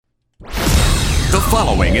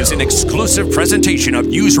following is an exclusive presentation of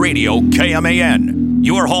News Radio KMAN,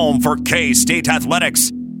 your home for K-State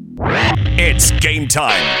athletics. It's game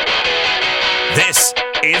time. This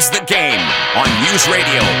is The Game on News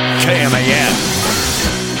Radio KMAN.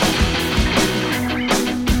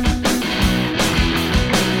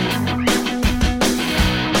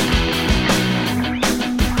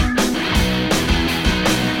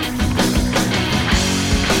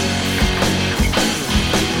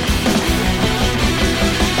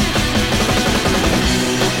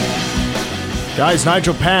 Guys,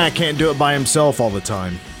 Nigel Pack can't do it by himself all the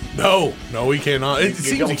time. No, he cannot.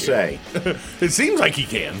 You don't say. It seems like he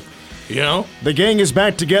can, you know? The gang is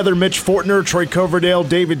back together. Mitch Fortner, Troy Coverdale,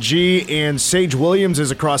 David G., and Sage Williams is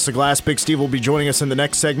across the glass. Big Steve will be joining us in the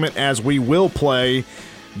next segment as we will play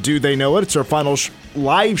Do They Know It? It's our final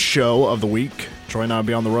live show of the week. Troy and I will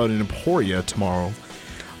be on the road in Emporia tomorrow.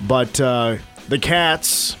 But the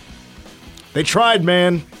Cats, they tried,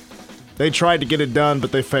 man. They tried to get it done,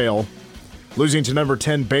 but they fail. Losing to number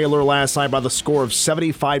 10 Baylor last night by the score of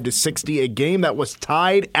 75-60, a game that was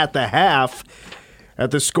tied at the half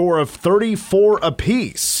at the score of 34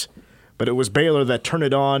 apiece. But it was Baylor that turned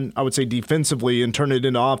it on, I would say defensively, and turned it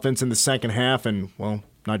into offense in the second half. And, well,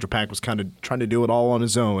 Nigel Pack was kind of trying to do it all on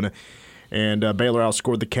his own. And Baylor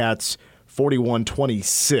outscored the Cats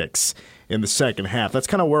 41-26 in the second half. That's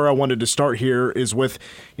kind of where I wanted to start here is with,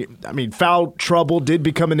 foul trouble did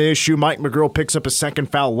become an issue. Mike McGurl picks up a second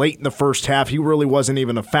foul late in the first half. He really wasn't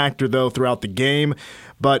even a factor, though, throughout the game.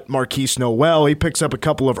 But Marquise Noel, he picks up a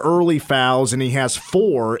couple of early fouls, and he has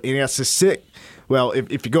 4, and he has to sit. Well,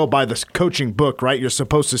 if you go by the coaching book, right, you're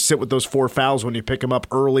supposed to sit with those 4 fouls when you pick them up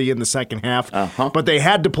early in the second half. But they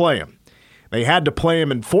had to play him. They had to play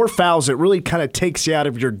him, and 4 fouls, it really kind of takes you out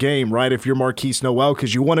of your game, right, if you're Marquise Noel,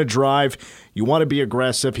 because you want to drive, you want to be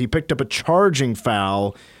aggressive. He picked up a charging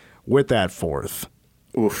foul with that 4th.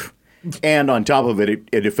 Oof. And on top of it,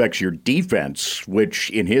 it affects your defense, which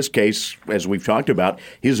in his case, as we've talked about,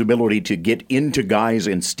 his ability to get into guys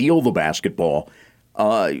and steal the basketball,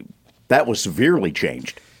 that was severely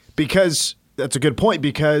changed. Because, that's a good point,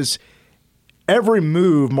 because every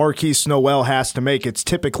move Marquise Noel has to make, it's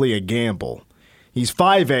typically a gamble. He's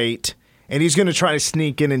 5'8", and he's going to try to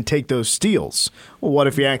sneak in and take those steals. Well, what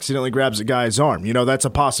if he accidentally grabs a guy's arm? You know, that's a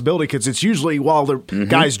possibility because it's usually while the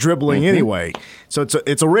guy's dribbling anyway. So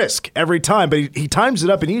it's a risk every time, but he times it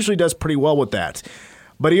up and he usually does pretty well with that.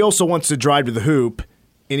 But he also wants to drive to the hoop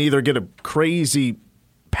and either get a crazy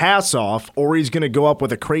pass off, or he's going to go up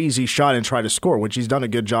with a crazy shot and try to score, which he's done a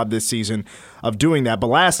good job this season of doing that. But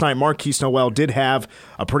last night, Marquise Noel did have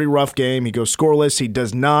a pretty rough game. He goes scoreless. He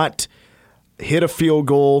does not hit a field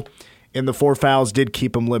goal, and the 4 fouls did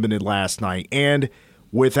keep him limited last night. And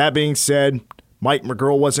with that being said, Mike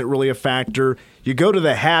McGurl wasn't really a factor. You go to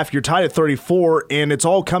the half, you're tied at 34, and it's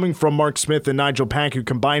all coming from Mark Smith and Nigel Pack, who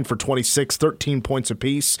combined for 26, 13 points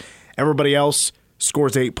apiece. Everybody else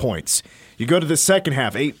scores 8 points. You go to the second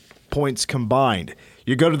half, 8 points combined.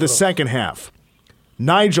 You go to the second half,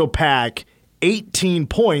 Nigel Pack, 18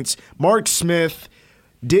 points. Mark Smith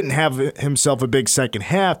didn't have himself a big second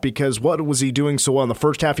half because what was he doing so well in the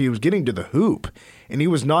first half? He was getting to the hoop, and he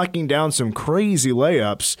was knocking down some crazy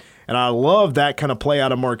layups, and I love that kind of play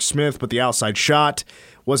out of Mark Smith, but the outside shot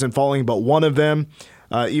wasn't falling but one of them,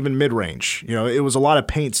 even mid-range. You know, it was a lot of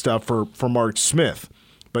paint stuff for Mark Smith.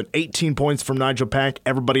 But 18 points from Nigel Pack.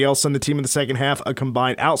 Everybody else on the team in the second half, a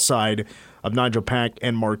combined outside of Nigel Pack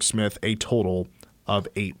and Mark Smith, a total of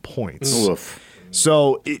 8 points. Oof.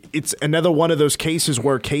 So it's another one of those cases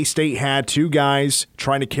where K-State had 2 guys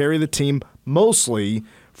trying to carry the team, mostly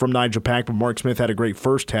from Nigel Pack, but Mark Smith had a great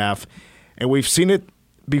first half. And we've seen it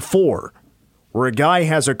before, where a guy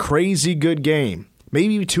has a crazy good game.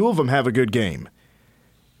 Maybe 2 of them have a good game.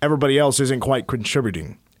 Everybody else isn't quite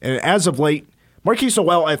contributing. And as of late, Marquise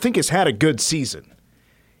Noel, I think, has had a good season.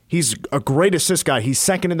 He's a great assist guy. He's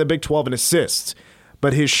second in the Big 12 in assists.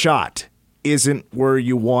 But his shot isn't where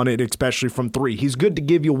you want it, especially from 3. He's good to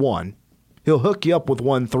give you 1. He'll hook you up with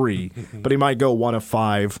 1 3, but he might go 1 of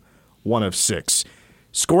 5, 1 of 6.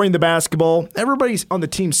 Scoring the basketball, everybody on the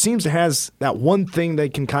team seems to has that one thing they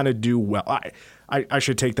can kind of do well. I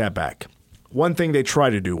should take that back. One thing they try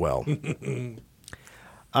to do well.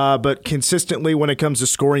 But consistently when it comes to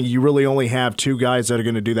scoring, you really only have 2 guys that are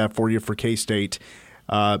going to do that for you for K-State,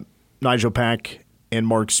 Nigel Pack and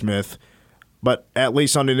Mark Smith. But at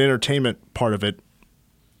least on an entertainment part of it,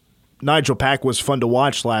 Nigel Pack was fun to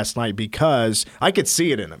watch last night because I could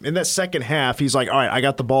see it in him. In that second half, he's like, all right, I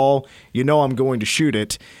got the ball. You know I'm going to shoot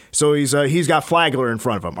it. So he's got Flagler in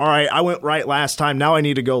front of him. All right, I went right last time. Now I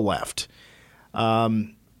need to go left.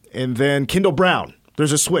 And then Kendall Brown.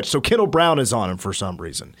 There's a switch. So Kendall Brown is on him for some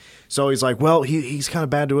reason. So he's like, well, he's kind of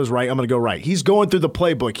bad to his right. I'm going to go right. He's going through the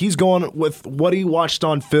playbook. He's going with what he watched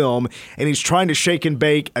on film, and he's trying to shake and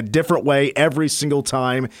bake a different way every single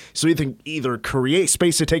time so he can either create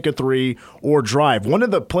space to take a three or drive. One of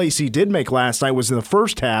the plays he did make last night was in the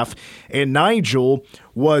first half, and Nigel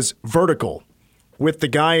was vertical with the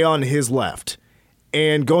guy on his left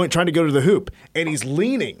and trying to go to the hoop, and he's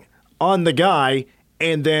leaning on the guy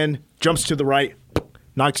and then jumps to the right,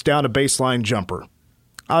 knocks down a baseline jumper.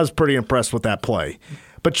 I was pretty impressed with that play.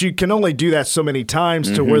 But you can only do that so many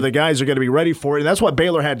times to where the guys are going to be ready for it, and that's what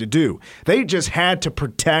Baylor had to do. They just had to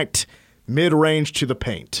protect mid-range to the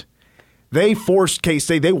paint. They forced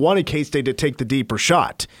K-State. They wanted K-State to take the deeper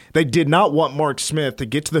shot. They did not want Mark Smith to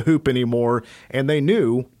get to the hoop anymore, and they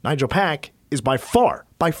knew Nigel Pack is by far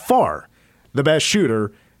the best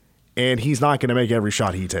shooter, and he's not going to make every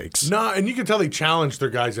shot he takes. Nah, and you can tell they challenged their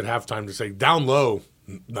guys at halftime to say, down low,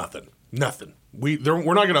 nothing. We're not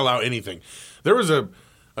going to allow anything. There was a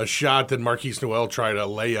shot that Marquise Noel tried to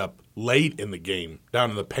lay up late in the game down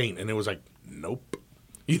in the paint, and it was like, nope.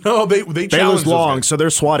 They challenged long, so they're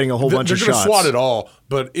swatting a whole bunch of shots. They're going to swat it all,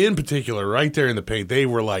 but in particular, right there in the paint, they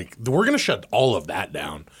were like, we're going to shut all of that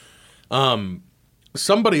down.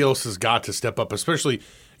 Somebody else has got to step up, especially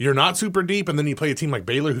you're not super deep, and then you play a team like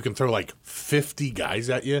Baylor who can throw like 50 guys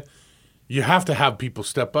at you. You have to have people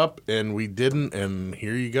step up, and we didn't, and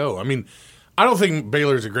here you go. I mean, I don't think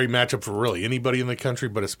Baylor is a great matchup for really anybody in the country,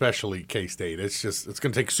 but especially K-State. It's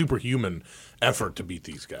going to take superhuman effort to beat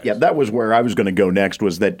these guys. Yeah, that was where I was going to go next,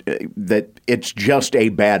 was that it's just a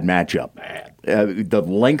bad matchup. The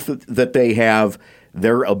length that they have,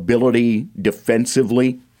 their ability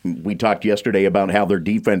defensively. We talked yesterday about how their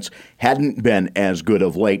defense hadn't been as good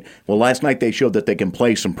of late. Well, last night they showed that they can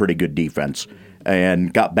play some pretty good defense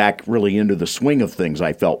and got back really into the swing of things,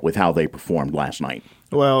 I felt, with how they performed last night.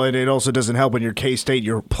 Well, and it also doesn't help when you're K-State,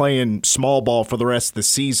 you're playing small ball for the rest of the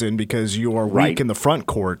season because you are weak in the front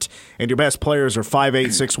court, and your best players are 5'8",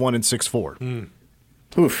 6'1", and 6'4".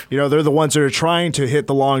 Oof. They're the ones that are trying to hit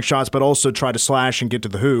the long shots but also try to slash and get to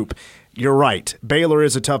the hoop. You're right. Baylor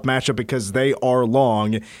is a tough matchup because they are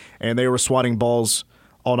long, and they were swatting balls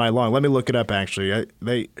all night long. Let me look it up, actually.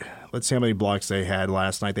 Let's see how many blocks they had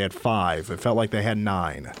last night. They had 5. It felt like they had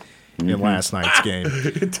 9 in last night's game.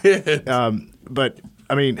 It did. But,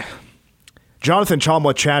 I mean, Jonathan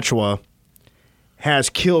Chomwa-Chachua has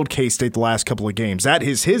killed K-State the last couple of games. That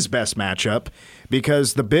is his best matchup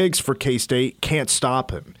because the bigs for K-State can't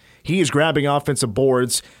stop him. He is grabbing offensive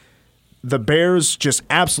boards. The Bears just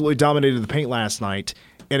absolutely dominated the paint last night.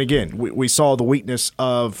 And again, we saw the weakness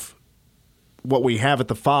of what we have at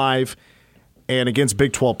the 5 and against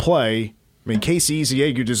Big 12 play. I mean, Casey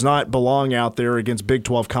Eziagu does not belong out there against Big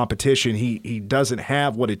 12 competition. He doesn't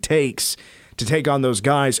have what it takes to take on those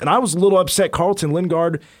guys. And I was a little upset. Carlton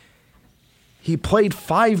Lingard, he played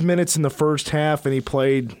 5 minutes in the first half, and he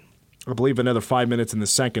played, I believe, another 5 minutes in the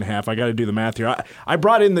second half. I got to do the math here. I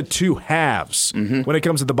brought in the 2 halves when it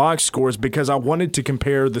comes to the box scores because I wanted to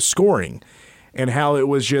compare the scoring and how it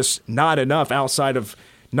was just not enough outside of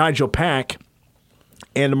Nigel Pack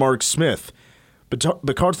and Mark Smith.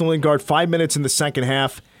 But Carlton Lingard, 5 minutes in the second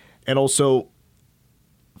half and also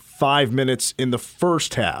 5 minutes in the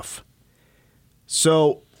first half.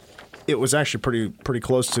 So it was actually pretty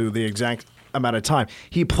close to the exact amount of time.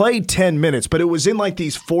 He played 10 minutes, but it was in like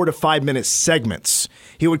these 4 to 5 minute segments.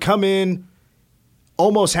 He would come in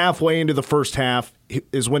almost halfway into the first half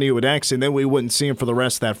is when he would exit, and then we wouldn't see him for the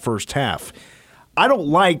rest of that first half. I don't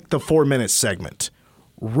like the 4-minute segment.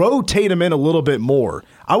 Rotate him in a little bit more.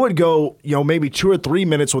 I would go, maybe 2 or 3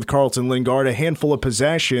 minutes with Carlton Lingard, a handful of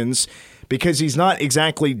possessions, because he's not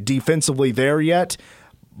exactly defensively there yet,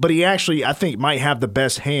 but he actually, I think, might have the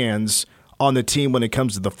best hands on the team when it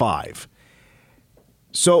comes to the 5.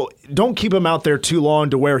 So don't keep him out there too long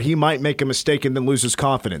to where he might make a mistake and then lose his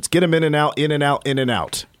confidence. Get him in and out, in and out, in and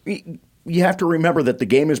out. You have to remember that the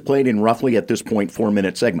game is played in roughly, at this point,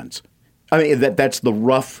 4-minute segments. I mean, that's the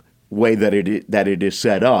rough way that it is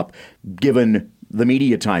set up, given the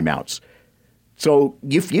media timeouts. So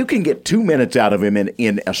if you can get 2 minutes out of him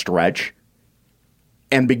in a stretch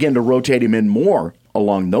and begin to rotate him in more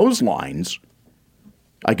along those lines,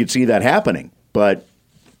 I could see that happening. But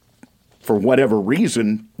for whatever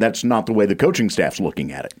reason, that's not the way the coaching staff's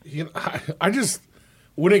looking at it. I just,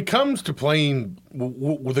 when it comes to playing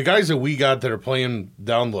with the guys that we got that are playing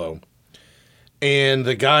down low and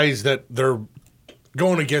the guys that they're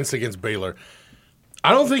going against Baylor,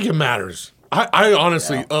 I don't think it matters. I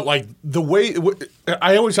honestly, like the way,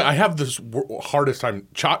 I always say I have this hardest time,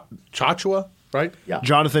 Chachua, right? Yeah.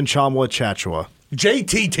 Jonathan Chomwa-Chachua.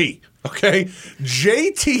 JTT. Okay,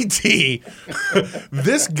 JTT.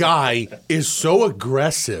 This guy is so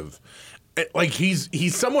aggressive. Like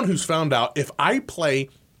he's someone who's found out if I play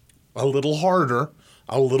a little harder,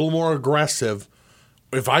 a little more aggressive,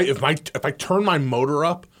 if I turn my motor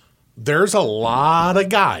up, there's a lot of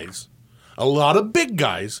guys, a lot of big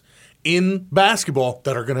guys in basketball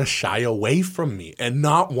that are going to shy away from me and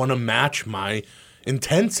not want to match my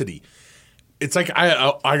intensity. It's like I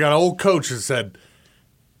got an old coach that said,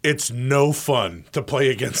 it's no fun to play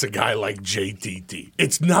against a guy like JTT.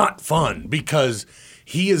 It's not fun because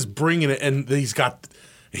he is bringing it, and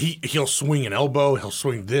he'll swing an elbow, he'll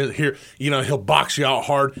swing this, here, he'll box you out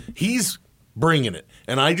hard. He's bringing it,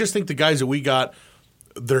 and I just think the guys that we got,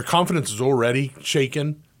 their confidence is already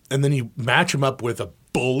shaken, and then you match them up with a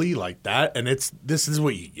bully like that, and this is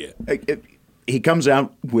what you get. He comes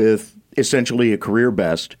out with essentially a career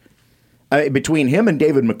best. Between him and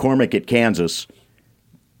David McCormick at Kansas,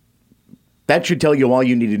 that should tell you all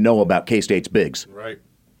you need to know about K-State's bigs.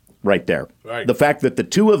 Right there. Right. The fact that the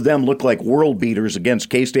two of them look like world beaters against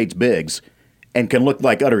K-State's bigs and can look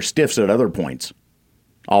like utter stiffs at other points.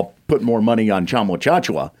 I'll put more money on Chamo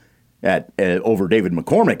Chachua over David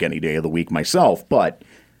McCormick any day of the week myself, but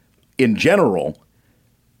in general,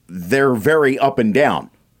 they're very up and down.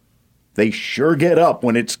 They sure get up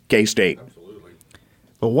when it's K-State. Absolutely.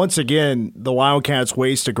 But once again, the Wildcats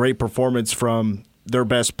waste a great performance from their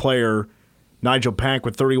best player, Nigel Pack,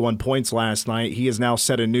 with 31 points last night. He has now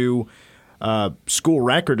set a new school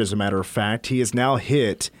record, as a matter of fact. He has now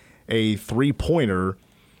hit a three-pointer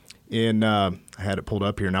in I had it pulled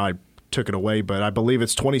up here. Now I took it away, but I believe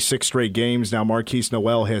it's 26 straight games. Now Marquise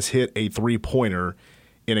Noel has hit a three-pointer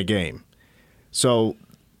in a game. So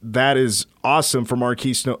that is awesome for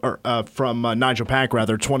Nigel Pack,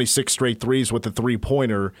 26 straight threes with a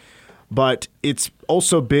three-pointer. But it's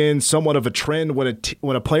also been somewhat of a trend when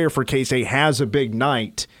a player for K-State has a big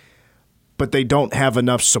night, but they don't have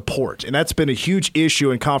enough support. And that's been a huge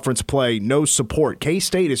issue in conference play, no support.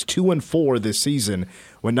 K-State is 2-4 this season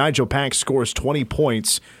when Nigel Pack scores 20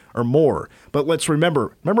 points or more. But let's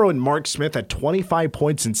remember when Mark Smith had 25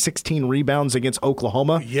 points and 16 rebounds against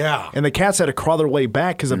Oklahoma? Yeah. And the Cats had to crawl their way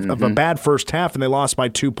back because of a bad first half, and they lost by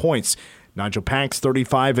 2 points. Nigel Pack's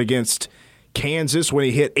 35 against Kansas when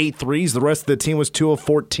he hit 8 threes. The rest of the team was 2 of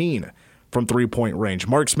 14 from three-point range.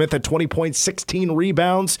 Mark Smith had 20 points, 16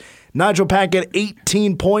 rebounds. Nigel Pack had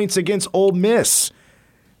 18 points against Ole Miss.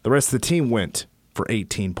 The rest of the team went for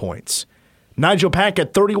 18 points. Nigel Pack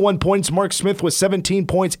had 31 points. Mark Smith with 17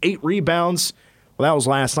 points, 8 rebounds. Well, that was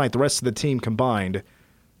last night. The rest of the team combined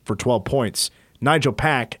for 12 points. Nigel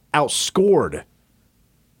Pack outscored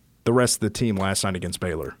the rest of the team last night against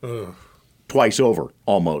Baylor. Twice over,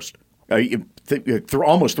 almost.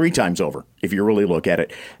 Almost 3 times over, if you really look at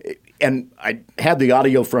it. And I had the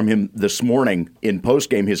audio from him this morning in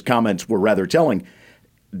postgame. His comments were rather telling.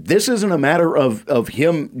 This isn't a matter of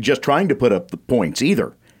him just trying to put up the points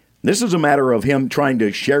either. This is a matter of him trying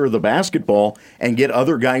to share the basketball and get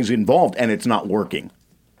other guys involved, and it's not working.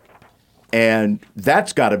 And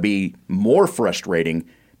that's got to be more frustrating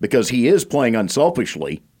because he is playing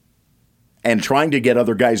unselfishly and trying to get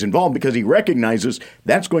other guys involved because he recognizes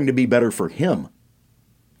that's going to be better for him,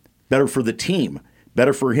 better for the team,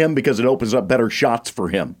 better for him because it opens up better shots for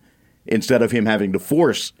him instead of him having to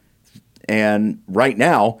force. And right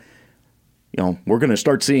now, we're going to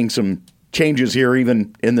start seeing some changes here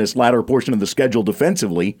even in this latter portion of the schedule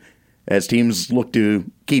defensively as teams look to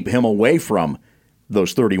keep him away from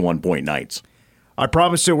those 31-point nights. I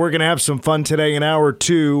promise you we're going to have some fun today in hour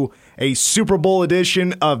 2. A Super Bowl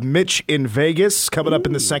edition of Mitch in Vegas coming up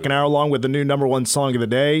in the second hour, along with the new #1 song of the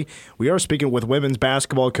day. We are speaking with women's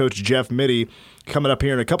basketball coach Jeff Mitty coming up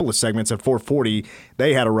here in a couple of segments at 4:40.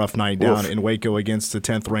 They had a rough night down in Waco against the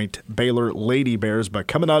 10th-ranked Baylor Lady Bears. But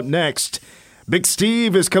coming up next, Big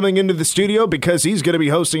Steve is coming into the studio because he's going to be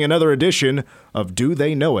hosting another edition of Do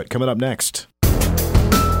They Know It? Coming up next.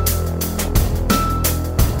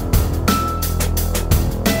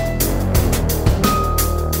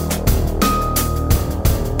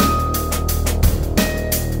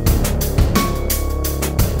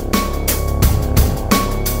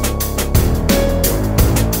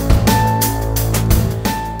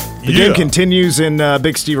 The game continues, and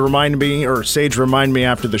Big Steve Sage reminded me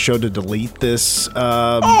after the show to delete this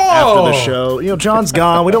after the show. John's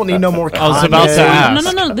gone. We don't need no more Kanye. I was about to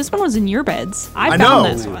ask. No. This one was in your beds. I know,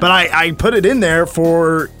 this one. But I put it in there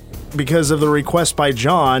because of the request by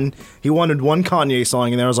John. He wanted one Kanye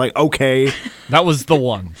song in there. I was like, okay. That was the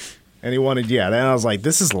one. And he wanted, Then I was like,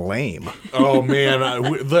 this is lame. Oh, man.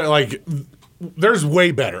 There's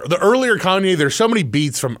way better. The earlier Kanye, there's so many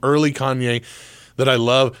beats from early Kanye that I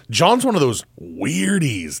love. John's one of those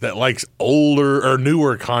weirdies that likes older or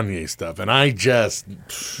newer Kanye stuff, and I just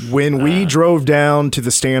When we drove down to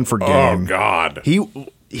the Stanford game, oh god,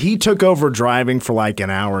 he took over driving for like an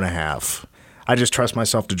hour and a half. I just trust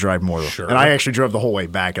myself to drive more. Sure. And I actually drove the whole way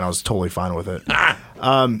back, and I was totally fine with it.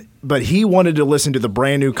 But he wanted to listen to the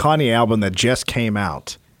brand new Kanye album that just came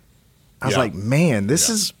out. I was like, man, this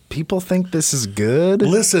is people think this is good.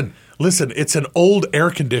 Listen, it's an old air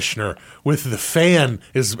conditioner with the fan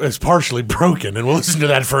is partially broken, and we'll listen to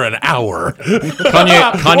that for an hour.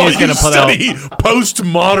 Kanye's going to put out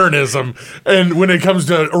postmodernism, and when it comes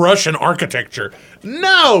to Russian architecture,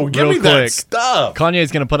 no, give me that stuff.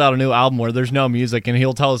 Kanye's going to put out a new album where there's no music, and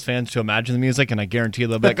he'll tell his fans to imagine the music, and I guarantee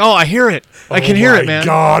they'll be like, "Oh, I hear it! I can hear it, man!"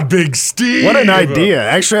 God, Big Steve, What an idea!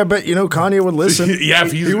 Actually, I bet Kanye would listen. Yeah,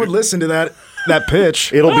 if he would listen to that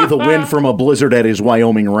pitch. It'll be the wind from a blizzard at his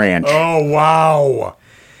Wyoming ranch. Oh wow.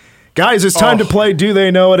 Guys, it's time to play Do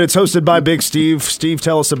They Know It? It's hosted by Big Steve. Steve,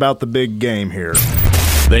 tell us about the big game here.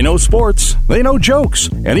 They know sports, they know jokes,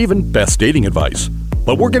 and even best dating advice.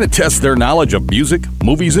 But we're going to test their knowledge of music,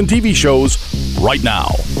 movies, and TV shows right now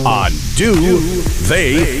on Do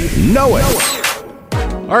They Know It?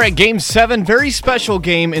 All right, Game 7, very special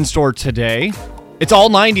game in store today. It's all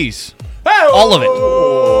 90s. All of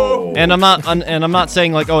it. And I'm not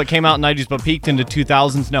saying like, oh, it came out in 90s but peaked into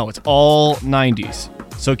 2000s. No, it's all 90s.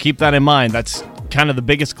 So keep that in mind. That's kind of the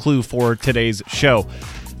biggest clue for today's show.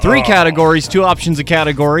 3 categories, 2 options a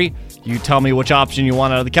category. You tell me which option you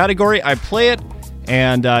want out of the category. I play it,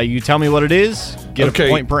 and you tell me what it is. Get a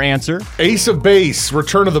point per answer. Ace of Base,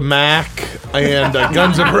 Return of the Mac, and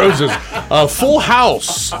Guns N' Roses. Full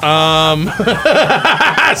House.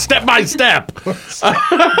 Step by Step.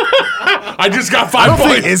 I just got 5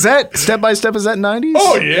 points. Is that Step by Step? Is that 90s?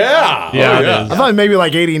 Oh, yeah. Yeah, Oh, it is. I thought maybe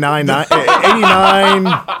like 89,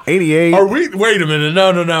 89, 88. Wait a minute.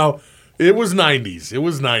 No. It was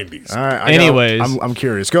 90s. All right. Anyways. I'm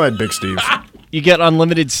curious. Go ahead, Big Steve. You get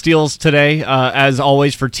unlimited steals today. As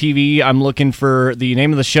always, for TV, I'm looking for the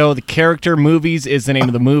name of the show, the character. Movies is the name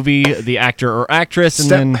of the movie, the actor or actress,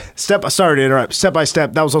 and Sorry to interrupt. Step by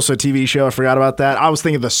Step. That was also a TV show. I forgot about that. I was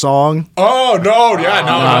thinking of the song. Oh, no. Yeah,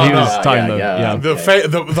 no. he was talking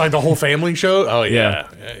about The whole family show? Oh, yeah.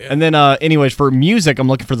 And then, anyways, for music, I'm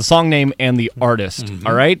looking for the song name and the artist.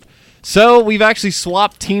 All right. So we've actually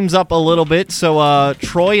swapped teams up a little bit. So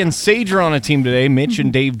Troy and Sage are on a team today, Mitch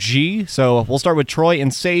and Dave G. So we'll start with Troy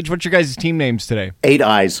and Sage. What's your guys' team names today? 8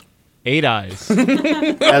 Eyes, 8 Eyes.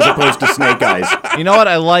 as opposed to Snake Eyes. You know what?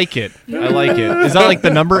 I like it. Is that like the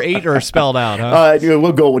number 8 or spelled out? Huh?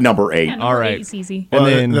 We'll go with number 8. All right. It's easy. Well,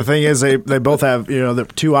 And then the thing is, they both have the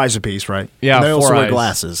 2 eyes apiece, right? Yeah, And they also 4 wear eyes.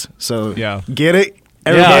 glasses. So Yeah. get it?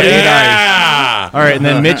 Everybody. Yeah. All right, and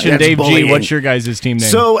then Mitch and That's Dave bullying. G. What's your guys' team name?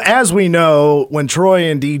 So as we know, when Troy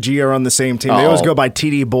and DG are on the same team, they always go by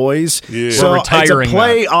TD Boys. Yeah. So We're it's a retiring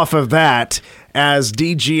play off of that, as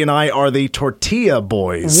DG and I are the Tortilla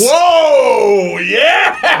Boys. Whoa!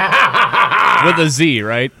 Yeah! with a Z,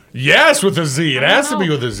 right? Yes, with a Z. It has to be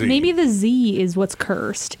with a Z. Maybe the Z is what's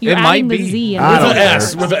cursed. You're It adding might the be. Z. And I With don't an care.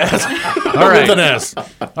 S. With an S. All right. With an S.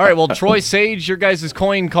 All right, well, Troy, Sage, your guys'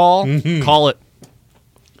 coin call. Call it.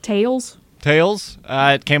 Tails. Tails.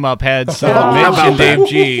 It came up heads. So Oh. Mitch How and about Dave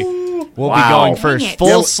G will be going first. Dang it.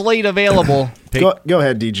 Full slate available. Pick Go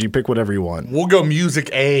ahead, DG. Pick whatever you want. We'll go music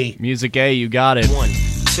A. music A. You got it. 1,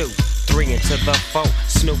 2, 3 into the 4.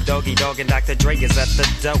 Snoop Doggy Dogg and Dr. Dre is at the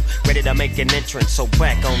door, ready to make an entrance. So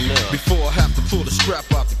back on up. Before I have to pull the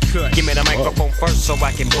strap out the cut. Give me the microphone first so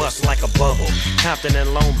I can bust like a bubble. Compton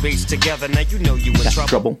and Long Beach together, now you know you in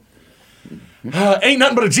trouble. Ain't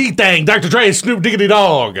nothing but a G thing. Dr. Dre, Snoop Diggity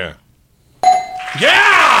Dog.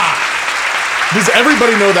 Yeah! Does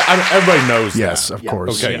everybody know that? Everybody knows Yes, that. of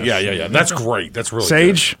course. Okay, yeah. That's great. That's really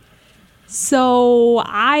Sage? So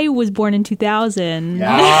I was born in 2000.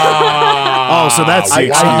 Oh, so that's the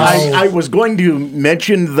excuse. I was going to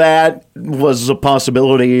mention that was a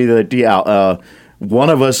possibility that, one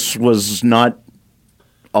of us was not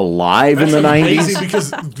alive in the 90s. amazing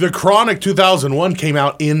because The Chronic 2001 came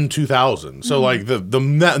out in 2000. So, like,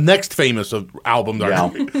 the next famous album, Yeah.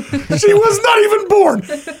 she was not even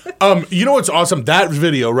born. You know what's awesome? That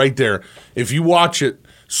video right there, if you watch it,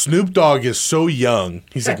 Snoop Dogg is so young.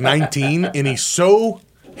 He's like 19, and he's so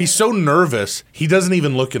nervous, he doesn't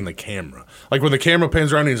even look in the camera. Like, when the camera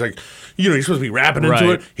pans around, he's like, he's supposed to be rapping into Right.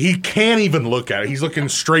 it. He can't even look at it. He's looking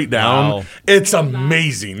straight down. Wow. It's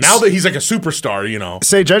amazing. Now that he's like a superstar,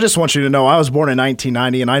 Sage, I just want you to know I was born in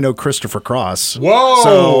 1990 and I know Christopher Cross. Whoa!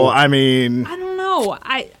 So, I mean, I don't know.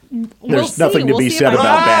 There's nothing to be said about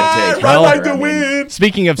bad taste. I like the wind.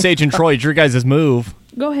 Speaking of Sage and Troy, it's your guys' move.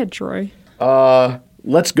 Go ahead, Troy.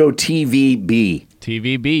 Let's go TVB.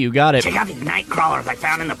 TVB, you got it. Check out these night crawlers I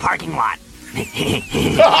found in the parking lot.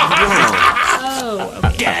 Oh,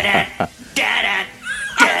 okay.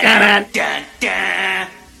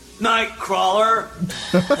 Night crawler.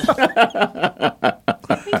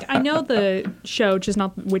 I know the show, just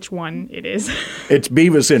not which one it is. It's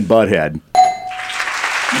Beavis and Butthead.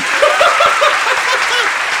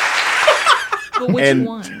 But which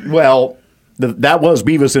one? Well, that was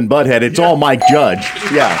Beavis and Butthead. It's all Mike Judge.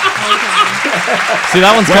 Yeah. See,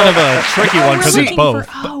 that one's kind of a tricky one because it's both.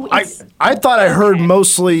 I thought I heard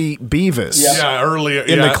mostly Beavis. Yeah, earlier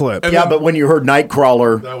in the clip. And Yeah, but when you heard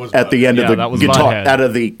Nightcrawler at the end of the guitar, Butthead. out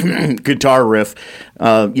of the guitar riff,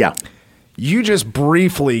 yeah. You just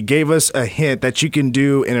briefly gave us a hint that you can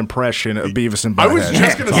do an impression of Beavis and Butthead. I was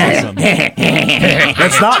just going to say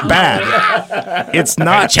That's not bad. It's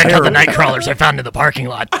not Check out terrible. the night crawlers I found in the parking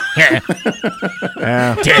lot. Who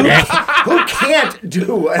can't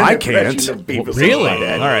do an I impression can't. of Beavis Really? and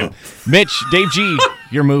Butthead? All right. Mitch, Dave G,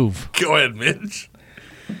 your move. Go ahead, Mitch.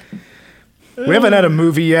 We haven't had a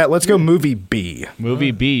movie yet. Let's go movie B.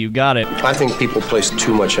 Movie B, you got it. I think people place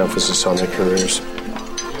too much emphasis on their careers.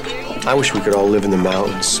 I wish we could all live in the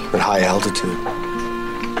mountains at high altitude.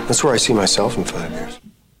 That's where I see myself in 5 years.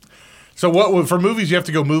 So what for movies you have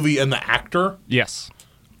to go movie and the actor? Yes.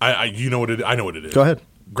 You know what it I know what it is. Go ahead.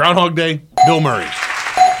 Groundhog Day, Bill Murray.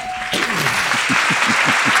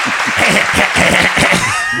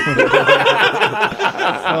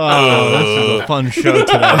 Oh, this is a fun show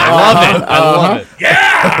today. I love it. I love it.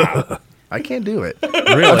 Yeah. I can't do it.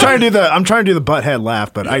 Really? I'm trying to do the butthead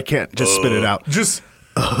laugh, but I can't just spit it out. Just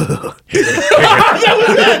that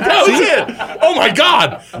was it. Oh my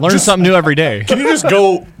God! Learn something new every day. Can you just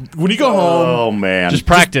go when you go home? Oh man! Just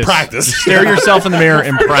practice. Practice. Stare yourself in the mirror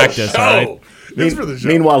and practice. All right. It's for the show.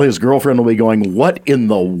 Meanwhile, his girlfriend will be going, "What in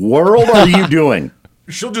the world are you doing?"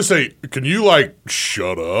 She'll just say, "Can you like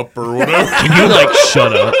shut up or whatever?" Can you like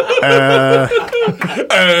shut up?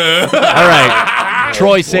 All right.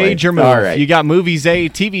 Troy, Sage, your move. All right. You got movies A,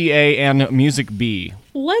 TV A, and music B.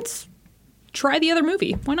 Let's try the other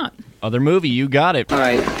movie. Why not? Other movie, you got it. All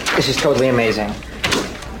right, this is totally amazing.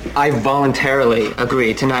 I voluntarily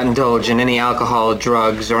agree to not indulge in any alcohol,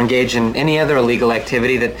 drugs, or engage in any other illegal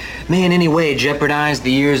activity that may in any way jeopardize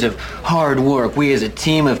the years of hard work we as a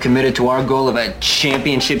team have committed to our goal of a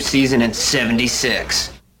championship season in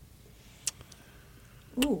 '76.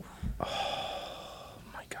 Ooh.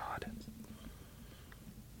 My God.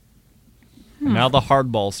 Now the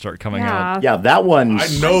hard balls start coming out. Yeah, that one's.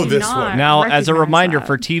 I know this not. one. Now, as a recognize reminder, that.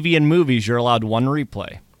 for TV and movies, you're allowed one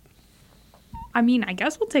replay. I mean, I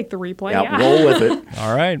guess we'll take the replay. Yeah, Yeah. roll with it.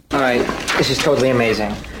 All right. All right, this is totally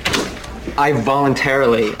amazing. I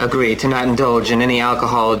voluntarily agree to not indulge in any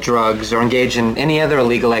alcohol, drugs, or engage in any other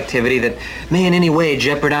illegal activity that may in any way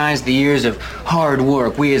jeopardize the years of hard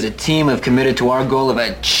work we as a team have committed to our goal of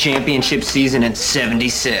a championship season in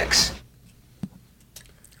 '76.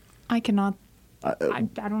 I cannot. I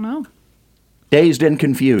don't know. Dazed and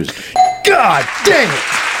confused. God dang it!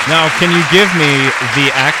 Now, can you give me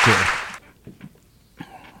the actor?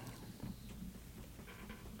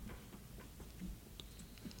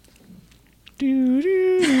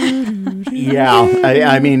 Yeah,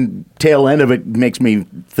 I mean, tail end of it makes me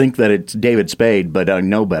think that it's David Spade, but I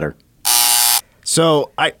know better.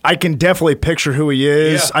 So I can definitely picture who he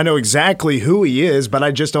is. Yeah. I know exactly who he is, but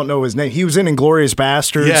I just don't know his name. He was in Inglourious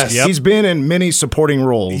Bastards. Yes. Yep. He's been in many supporting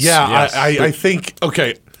roles. Yeah, Yes. I think.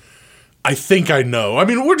 Okay, I think I know. I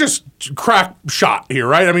mean, we're just crack shot here,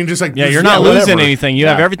 right? I mean, just like Yeah, you're not losing whatever. anything. You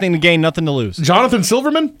have everything to gain, nothing to lose. Jonathan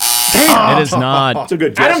Silverman, It is not. It's a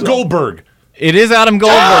good guess. Adam Goldberg. It is Adam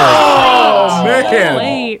Goldberg. Oh man!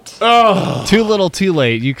 Late. Too little, too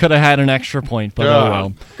late. You could have had an extra point, but oh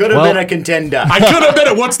well. Could have Well, been a contender. I could have been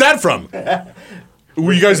it. What's that from?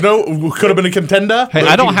 You guys know? Could have been a contender. Hey,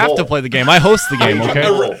 I don't have to play the game. I host the game,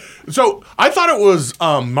 okay? So I thought it was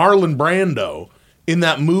Marlon Brando in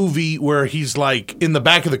that movie where he's like in the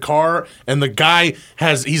back of the car and the guy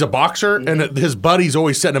he's a boxer and his buddy's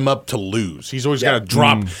always setting him up to lose. He's always got to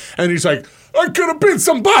drop and he's like, I could have been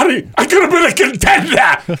somebody. I could have been a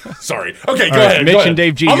contender. Sorry. Okay, go All right, ahead. Mitch go ahead. and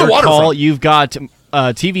Dave G, On the your call. waterfront. You've got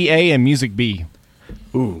TV A and music B.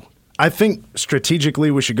 Ooh. I think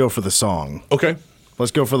strategically we should go for the song. Okay.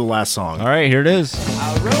 Let's go for the last song. All right, here it is.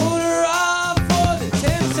 I wrote her off for the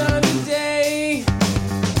 10th time today.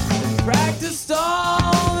 Practiced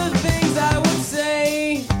all the things I would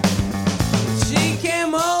say. She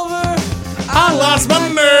came over. I lost my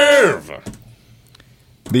nerve.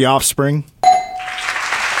 The Offspring.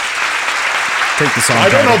 take the song. I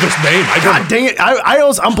don't know this name. God dang it!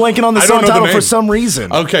 I'm blanking on the song title for some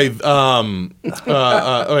reason. Okay. Wait.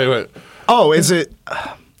 Oh, is it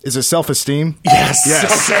Self-Esteem? Yes.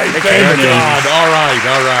 Okay. Thank God. All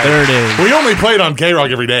right. There it is. We only play it on K-Rock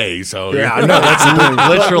every day, so yeah. I know that's the thing.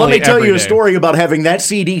 Literally. Let me tell you a day. story about having that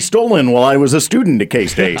CD stolen while I was a student at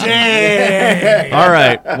K-State. All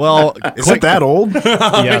right. Well, is it that old?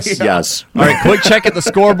 Yes. Yes. All right. Quick check at the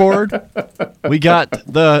scoreboard. We got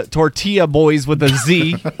the Tortilla Boys with a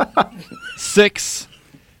Z, 6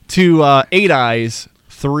 to 8 Eyes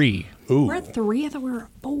 3. Ooh. We're at 3. I thought we were at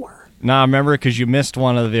 4. Nah, remember, because you missed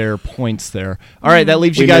one of their points there. All right, that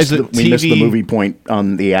leaves you We guys missed at the- TV. We missed the movie point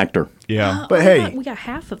on the actor. Yeah. But I hey, thought we got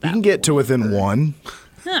half of that. you can get to within one.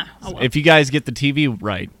 Huh. Oh, well. If you guys get the TV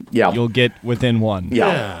right, you'll get within 1.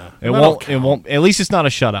 Yeah. It won't. It won't. At least it's not a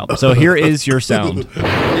shutout. So here is your sound. If you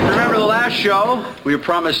remember the last show, we were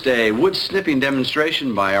promised a wood snipping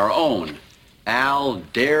demonstration by our own Al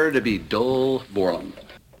Dare to be Dull Borland.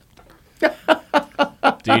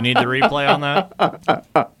 Do you need the replay on that?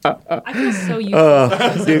 I feel so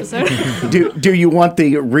useless this episode. Do you want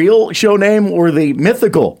the real show name or the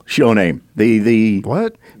mythical show name? The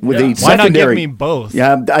what? With Yeah. the Why not secondary. give me both?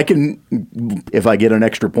 Yeah, I can if I get an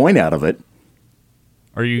extra point out of it.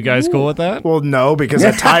 Are you guys cool with that? Well, no, because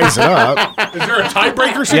it ties it up. Is there a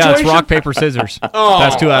tiebreaker situation? Yeah, it's rock, paper, scissors. Oh.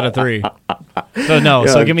 That's 2 out of 3. So no.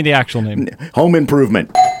 So give me the actual name Home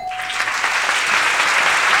Improvement.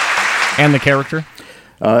 and the character.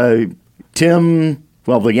 Tim.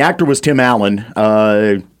 Well, the actor was Tim Allen.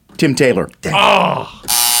 Tim Taylor. Oh.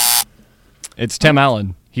 It's Tim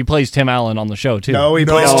Allen. He plays Tim Allen on the show too. No, he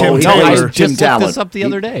plays Tim he Taylor. I plays just Tim looked this Talent. up the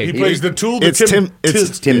other day. He plays the tool. It's Tim.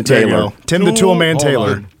 It's Tim there you Taylor. go. Tim the Tool Man Hold Taylor.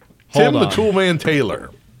 on. Tim Hold the on. Tool Man Taylor.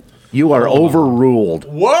 You are overruled.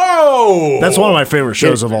 Whoa! That's one of my favorite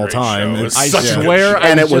shows of all time. show. It's- I Such a good swear, show. I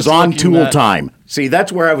And it was just on looking Tool at- time. See, that's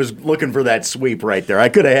where I was looking for that sweep right there. I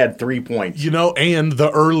could have had 3 points. You know, and the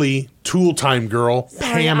early Tool Time girl,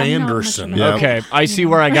 Sorry, Pam I'm not Anderson. much of Yeah. Okay, I see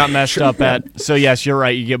where I got messed up at. So yes, you're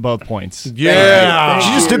right. You get both points. Yeah. She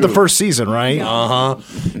just did the first season, right?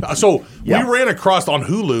 So Yeah. we ran across on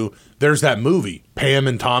Hulu, there's that movie, Pam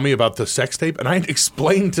and Tommy, about the sex tape, and I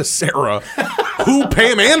explained to Sarah who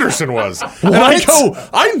Pam Anderson was. And I go,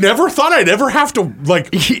 I never thought I'd ever have to,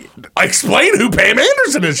 explain who Pam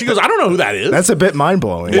Anderson is. She goes, I don't know who that is. That's a bit mind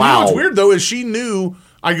blowing. And you know Wow. what's weird, though, is she knew,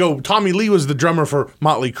 I go, Tommy Lee was the drummer for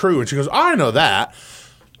Motley Crue, and she goes, I know that.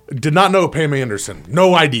 Did not know Pam Anderson.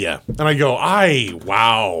 No idea. And I go,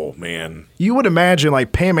 wow, man. You would imagine,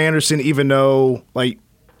 Pam Anderson, even though,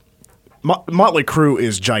 Motley Crue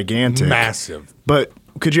is gigantic. Massive. But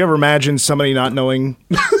could you ever imagine somebody not knowing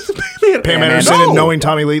Pam Anderson No. and knowing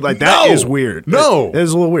Tommy Lee? That is weird. No. It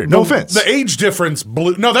is a little weird. No offense. The age difference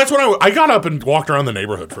blew. No, that's when I got up and walked around the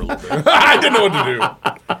neighborhood for a little bit. I didn't know what to do.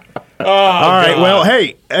 All right. Well,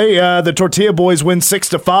 hey, the Tortilla Boys win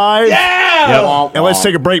 6-5. Yeah. And let's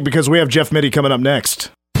take a break because we have Jeff Mitty coming up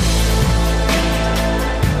next.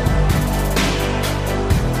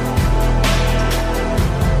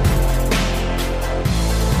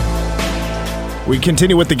 We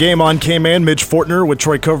continue with the game on K-Man. Mitch Fortner with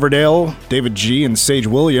Troy Coverdale, David G., and Sage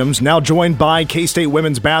Williams. Now joined by K-State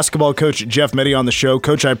women's basketball coach Jeff Mitty on the show.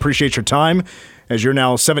 Coach, I appreciate your time as you're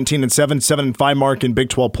now 17-7, 7-5 mark in Big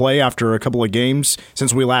 12 play after a couple of games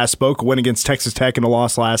since we last spoke. A win against Texas Tech and a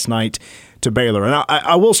loss last night to Baylor. And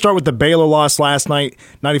I will start with the Baylor loss last night.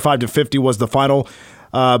 95-50 was the final.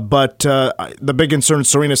 But the big concern,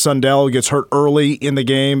 Serena Sundell gets hurt early in the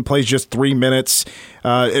game, plays just 3 minutes.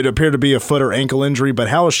 It appeared to be a foot or ankle injury, but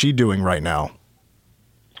how is she doing right now?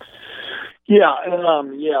 Yeah,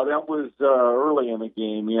 that was early in the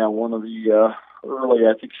game. Yeah, one of the early,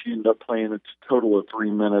 I think she ended up playing a total of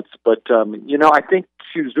 3 minutes. But, I think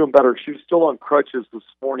she was doing better. She was still on crutches this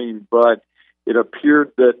morning, but it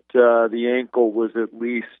appeared that the ankle was at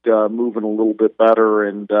least moving a little bit better,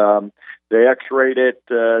 and they x-rayed it,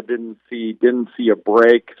 didn't see a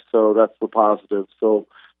break, so that's the positive. So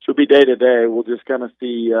she'll be day-to-day. We'll just kind of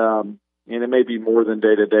see, and it may be more than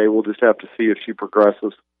day-to-day. We'll just have to see if she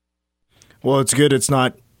progresses. Well, it's good. It's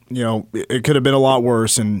not, it could have been a lot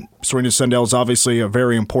worse, and Serena Sundell is obviously a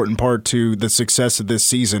very important part to the success of this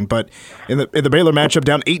season. But in the Baylor matchup,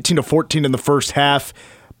 down 18-14 in the first half,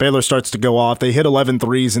 Baylor starts to go off. They hit 11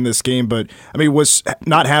 threes in this game, but, was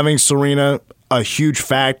not having Serena a huge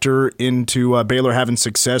factor into Baylor having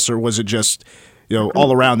success, or was it just,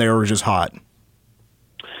 all around they were just hot?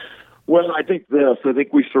 Well, I think this. I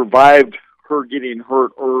think we survived her getting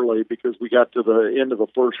hurt early because we got to the end of the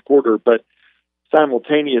first quarter, but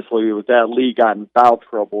simultaneously with that, Lee got in foul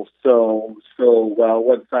trouble. So it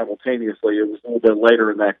wasn't simultaneously. It was a little bit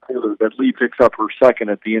later in that quarter. But Lee picks up her second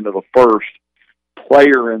at the end of the first,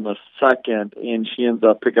 player in the second, and she ends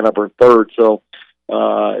up picking up her third. So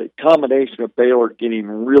combination of Baylor getting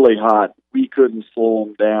really hot, we couldn't slow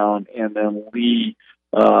them down, and then Lee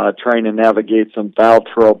trying to navigate some foul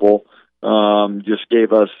trouble just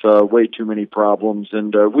gave us way too many problems,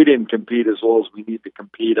 and we didn't compete as well as we need to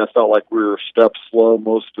compete. I felt like we were a step slow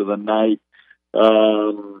most of the night.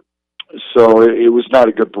 So it was not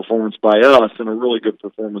a good performance by us and a really good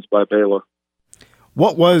performance by Baylor.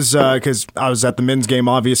 What was, because I was at the men's game,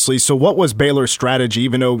 obviously, so what was Baylor's strategy,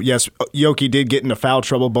 even though, yes, Yoki did get into foul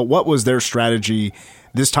trouble, but what was their strategy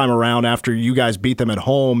this time around after you guys beat them at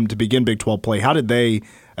home to begin Big 12 play? How did they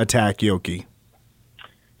attack Yoki?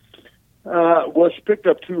 Well, she picked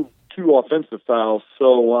up two offensive fouls,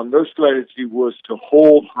 so their strategy was to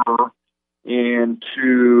hold her and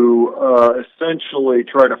to essentially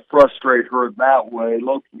try to frustrate her that way.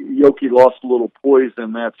 Yoki lost a little poise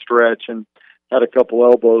in that stretch and had a couple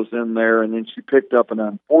elbows in there, and then she picked up an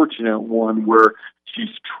unfortunate one where she's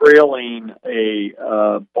trailing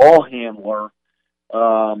a ball handler,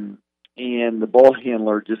 and the ball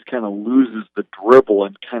handler just kind of loses the dribble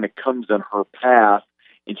and kind of comes in her path,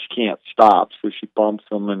 and she can't stop, so she bumps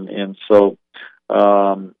them, and so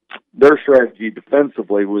their strategy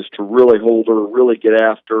defensively was to really hold her, really get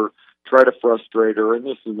after her, try to frustrate her, and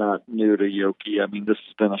this is not new to Yoki. I mean, this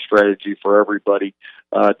has been a strategy for everybody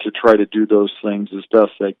to try to do those things as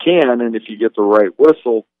best they can, and if you get the right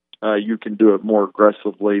whistle, you can do it more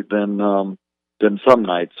aggressively than some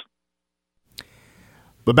nights.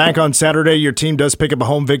 But back on Saturday, your team does pick up a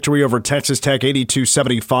home victory over Texas Tech,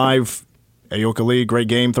 82-75. Ayoka Lee, great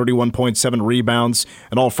game, 31.7 rebounds,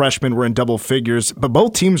 and all freshmen were in double figures. But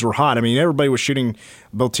both teams were hot. I mean, everybody was shooting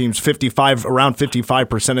both teams around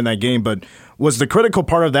 55% in that game. But was the critical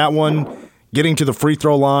part of that one getting to the free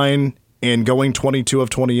throw line and going 22 of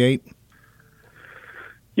 28?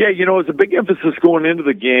 Yeah, it was a big emphasis going into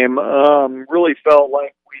the game. Really felt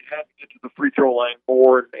like we had to get to the free throw line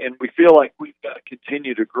more, and we feel like we've got to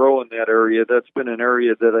continue to grow in that area. That's been an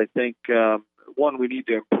area that I think one, we need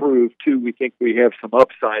to improve. Two, we think we have some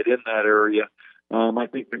upside in that area. I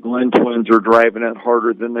think the Glenn twins are driving it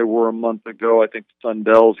harder than they were a month ago. I think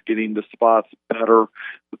Sundell's getting the spots better.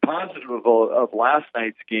 The positive of last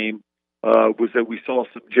night's game was that we saw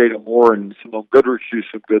some Jada Moore and Simone Goodrich do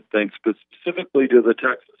some good things, but specifically to the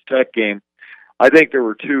Texas Tech game, I think there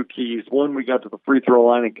were two keys. One, we got to the free throw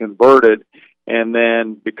line and converted, and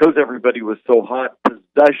then because everybody was so hot,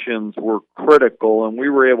 possessions were critical, and we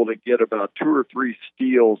were able to get about 2 or 3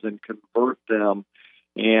 steals and convert them,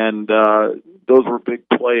 and those were big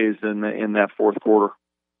plays in that fourth quarter.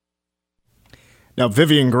 Now,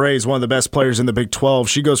 Vivian Gray is one of the best players in the Big 12.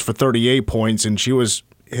 She goes for 38 points, and she was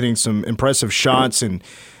hitting some impressive shots, and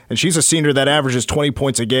she's a senior that averages 20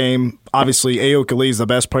 points a game. Obviously, Ayoka Lee is the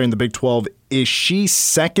best player in the Big 12. Is she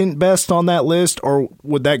second best on that list, or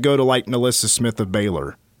would that go to like Nalissa Smith of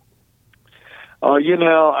Baylor?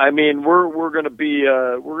 I mean, we're going to be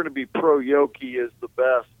pro Yoki as the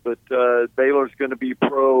best, but Baylor's going to be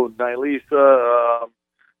pro Nylisa.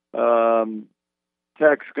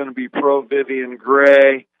 Tech's going to be pro Vivian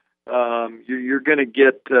Gray. You're going to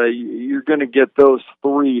get those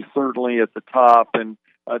three certainly at the top, and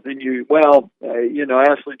then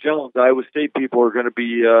Ashley Jones, Iowa State people are going to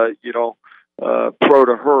be pro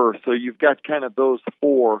to her. So you've got kind of those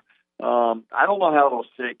four. I don't know how it'll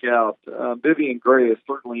shake out. Vivian Gray is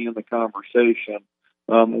certainly in the conversation.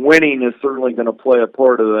 Winning is certainly going to play a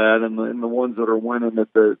part of that, and the ones that are winning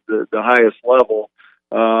at the highest level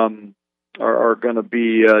are going to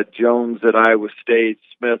be Jones at Iowa State,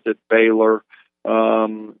 Smith at Baylor,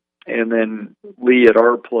 and then Lee at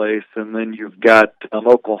our place, and then you've got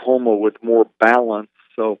Oklahoma with more balance.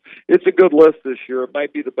 So it's a good list this year. It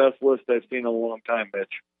might be the best list I've seen in a long time,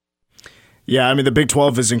 Mitch. Yeah, I mean, the Big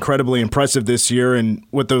 12 is incredibly impressive this year, and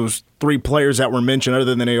with those 3 players that were mentioned,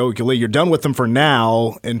 other than Ayoka Lee, you're done with them for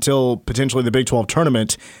now until potentially the Big 12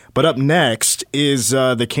 tournament. But up next is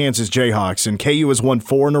the Kansas Jayhawks, and KU has won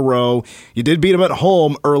 4 in a row. You did beat them at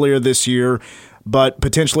home earlier this year, but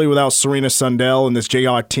potentially without Serena Sundell and this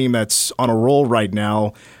Jayhawk team that's on a roll right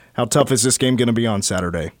now, how tough is this game going to be on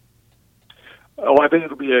Saturday? Oh, I think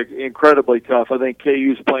it'll be incredibly tough. I think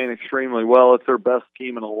KU's playing extremely well. It's their best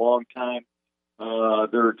team in a long time.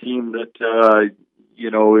 They're a team that,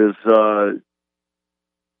 is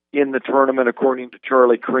in the tournament according to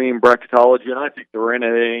Charlie Cream bracketology, and I think they're in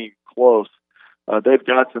it. It ain't close. They've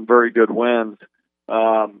got some very good wins.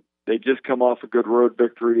 They just come off a good road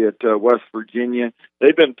victory at West Virginia.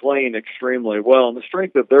 They've been playing extremely well. And the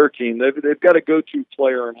strength of their team, they've got a go-to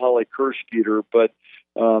player in Holly Kirschgeter, but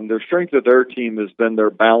their strength of their team has been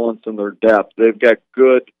their balance and their depth. They've got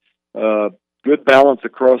good balance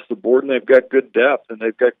across the board, and they've got good depth, and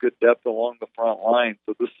they've got good depth along the front line.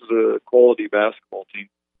 So this is a quality basketball team.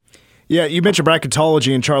 Yeah, you mentioned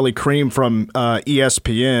bracketology and Charlie Cream from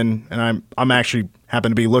ESPN, and I'm actually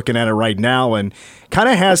happen to be looking at it right now, and kind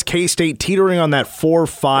of has K-State teetering on that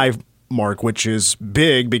 4-5 mark, which is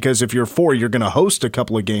big because if you're 4, you're going to host a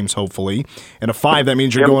couple of games, hopefully, and a 5, that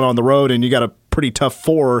means you're going on the road, and you got a pretty tough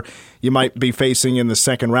 4 you might be facing in the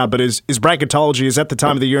second round. But is bracketology, is that the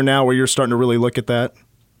time of the year now where you're starting to really look at that?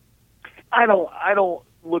 I don't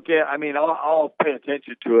look at. I mean, I'll pay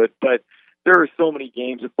attention to it, but there are so many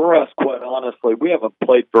games. And for us, quite honestly, we haven't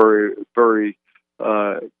played very.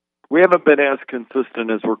 We haven't been as consistent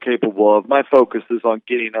as we're capable of. My focus is on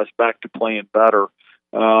getting us back to playing better.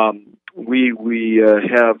 We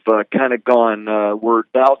have kind of gone. We're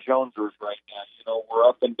Dow Jonesers right now. You know, we're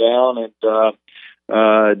up and down,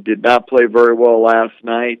 and did not play very well last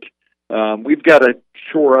night. We've got to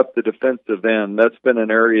shore up the defensive end. That's been an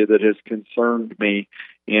area that has concerned me,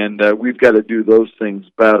 and we've got to do those things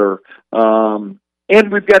better. And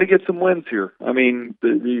we've got to get some wins here. I mean,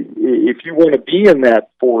 if you want to be in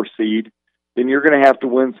that 4 seed, then you're going to have to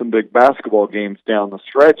win some big basketball games down the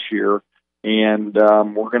stretch here, and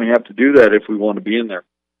we're going to have to do that if we want to be in there.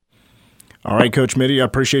 All right, Coach Mitty, I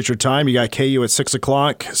appreciate your time. You got KU at 6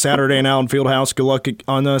 o'clock Saturday in Allen Fieldhouse. Good luck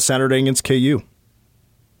on Saturday against KU.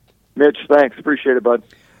 Mitch, thanks. Appreciate it, bud.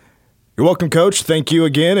 You're welcome, Coach. Thank you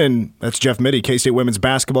again. And that's Jeff Mitty, K-State women's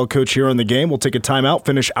basketball coach here on the game. We'll take a timeout,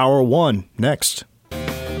 finish hour 1 next.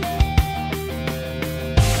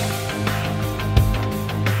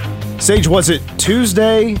 Sage, was it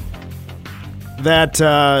Tuesday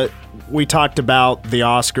that we talked about the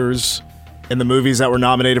Oscars and the movies that were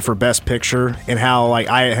nominated for Best Picture and how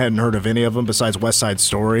I hadn't heard of any of them besides West Side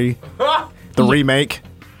Story, the remake?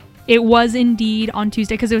 It was indeed on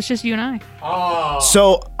Tuesday because it was just you and I. Oh.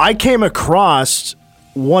 So I came across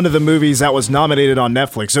one of the movies that was nominated on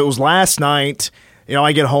Netflix. It was last night. You know,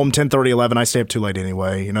 I get home 10:30, 11. I stay up too late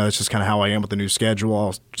anyway. You know, that's just kind of how I am with the new schedule.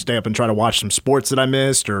 I'll stay up and try to watch some sports that I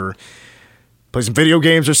missed or play some video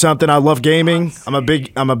games or something. I love gaming. I'm a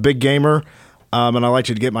big gamer, and I like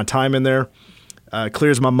to get my time in there.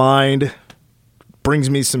 Clears my mind, brings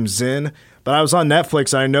me some zen. But I was on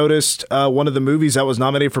Netflix, and I noticed one of the movies that was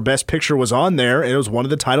nominated for Best Picture was on there, and it was one of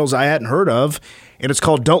the titles I hadn't heard of, and it's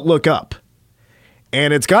called Don't Look Up.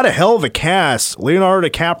 And it's got a hell of a cast. Leonardo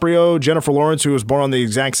DiCaprio, Jennifer Lawrence, who was born on the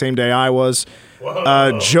exact same day I was,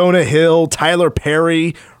 Jonah Hill, Tyler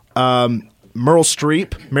Perry, Meryl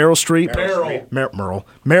Streep,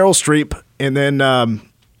 and then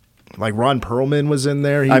Ron Perlman was in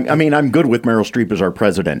there. I'm good with Meryl Streep as our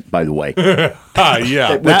president, by the way.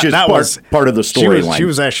 Yeah. Which is part of the storyline. She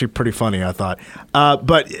was actually pretty funny, I thought.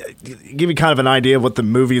 But give you kind of an idea of what the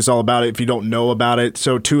movie is all about if you don't know about it.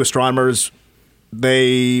 So 2 astronomers,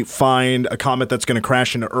 they find a comet that's going to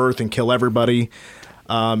crash into Earth and kill everybody.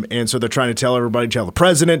 And so they're trying to tell everybody, tell the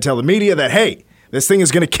president, tell the media that, hey, this thing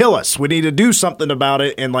is going to kill us. We need to do something about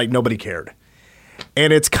it. And nobody cared.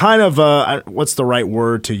 And it's kind of what's the right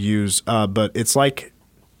word to use? But it's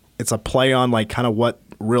a play on kind of what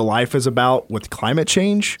real life is about with climate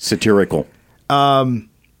change. Satirical.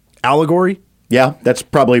 Allegory. Yeah, that's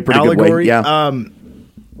probably a pretty good way. Yeah.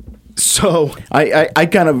 So I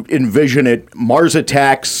kind of envision it Mars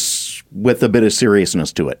attacks with a bit of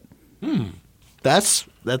seriousness to it. That's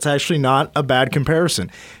actually not a bad comparison.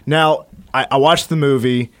 Now, I watched the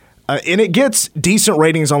movie. And it gets decent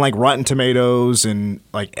ratings on Rotten Tomatoes and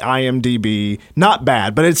IMDb. Not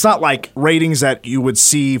bad, but it's not ratings that you would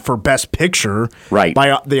see for Best Picture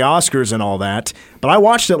by the Oscars and all that. But I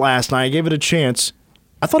watched it last night. I gave it a chance.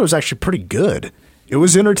 I thought it was actually pretty good. It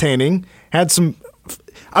was entertaining. Had some,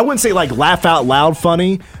 I wouldn't say laugh out loud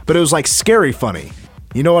funny, but it was scary funny.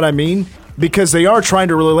 You know what I mean? Because they are trying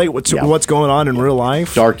to relate what's going on in real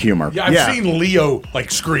life. Dark humor. Yeah, I've seen Leo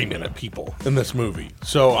screaming at people in this movie,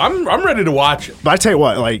 so I'm ready to watch it. But I tell you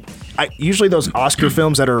what, usually those Oscar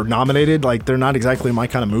films that are nominated, they're not exactly my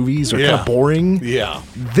kind of movies. They're kind of boring. Yeah,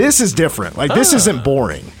 this is different. This isn't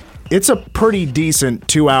boring. It's a pretty decent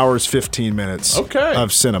 2 hours 15 minutes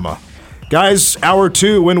of cinema. Guys, hour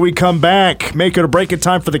 2 when we come back. Make it or break it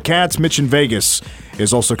time for the Cats. Mitch in Vegas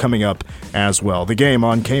is also coming up as well. The Game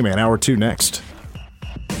on K-Man, hour 2 next.